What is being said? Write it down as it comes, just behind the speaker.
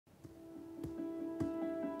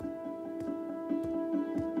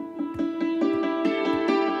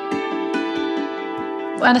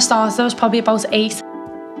When I started, I was probably about 8.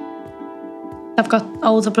 I've got an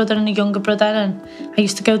older brother and a younger brother, and I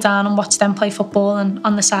used to go down and watch them play football, and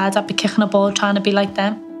on the side I'd be kicking a ball trying to be like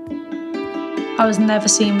them. I was never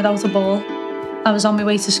seen without a ball. I was on my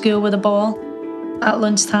way to school with a ball. At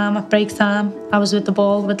lunchtime, at break time, I was with the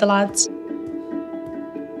ball with the lads.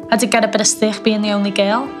 I did get a bit of stick being the only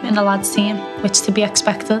girl in the lads team, which to be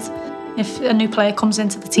expected. If a new player comes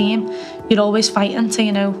into the team, you're always fighting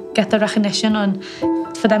to, get the recognition and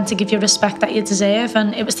for them to give you respect that you deserve.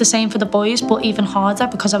 And it was the same for the boys, but even harder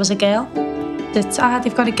because I was a girl.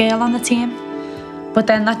 They've got a girl on the team. But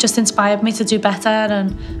then that just inspired me to do better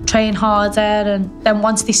and train harder. And then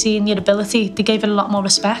once they seen your ability, they gave it a lot more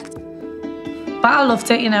respect. But I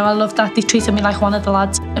loved it, I loved that they treated me like one of the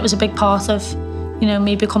lads. It was a big part of,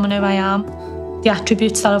 me becoming who I am. The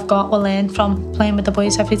attributes that I've got were learned from playing with the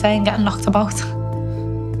boys every day and getting knocked about.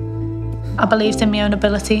 I believed in my own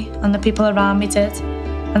ability, and the people around me did,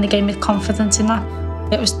 and they gave me confidence in that.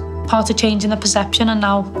 It was part of changing the perception, and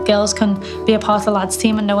now girls can be a part of the lads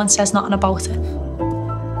team and no one says nothing about it.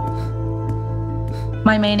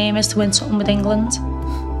 My main aim is to win something with England.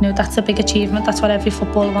 That's a big achievement. That's what every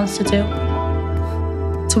footballer wants to do.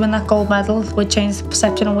 To win that gold medal would change the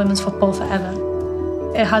perception of women's football forever.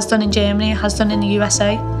 It has done in Germany, it has done in the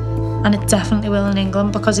USA, and it definitely will in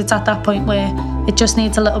England, because it's at that point where it just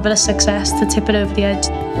needs a little bit of success to tip it over the edge.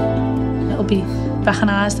 It'll be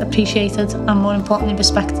recognised, appreciated, and more importantly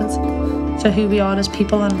respected for who we are as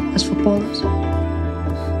people and as footballers.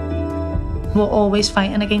 We're always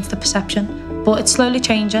fighting against the perception, but it's slowly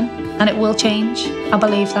changing, and it will change. I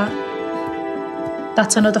believe that.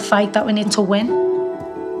 That's another fight that we need to win.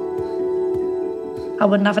 I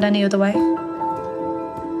wouldn't have it any other way.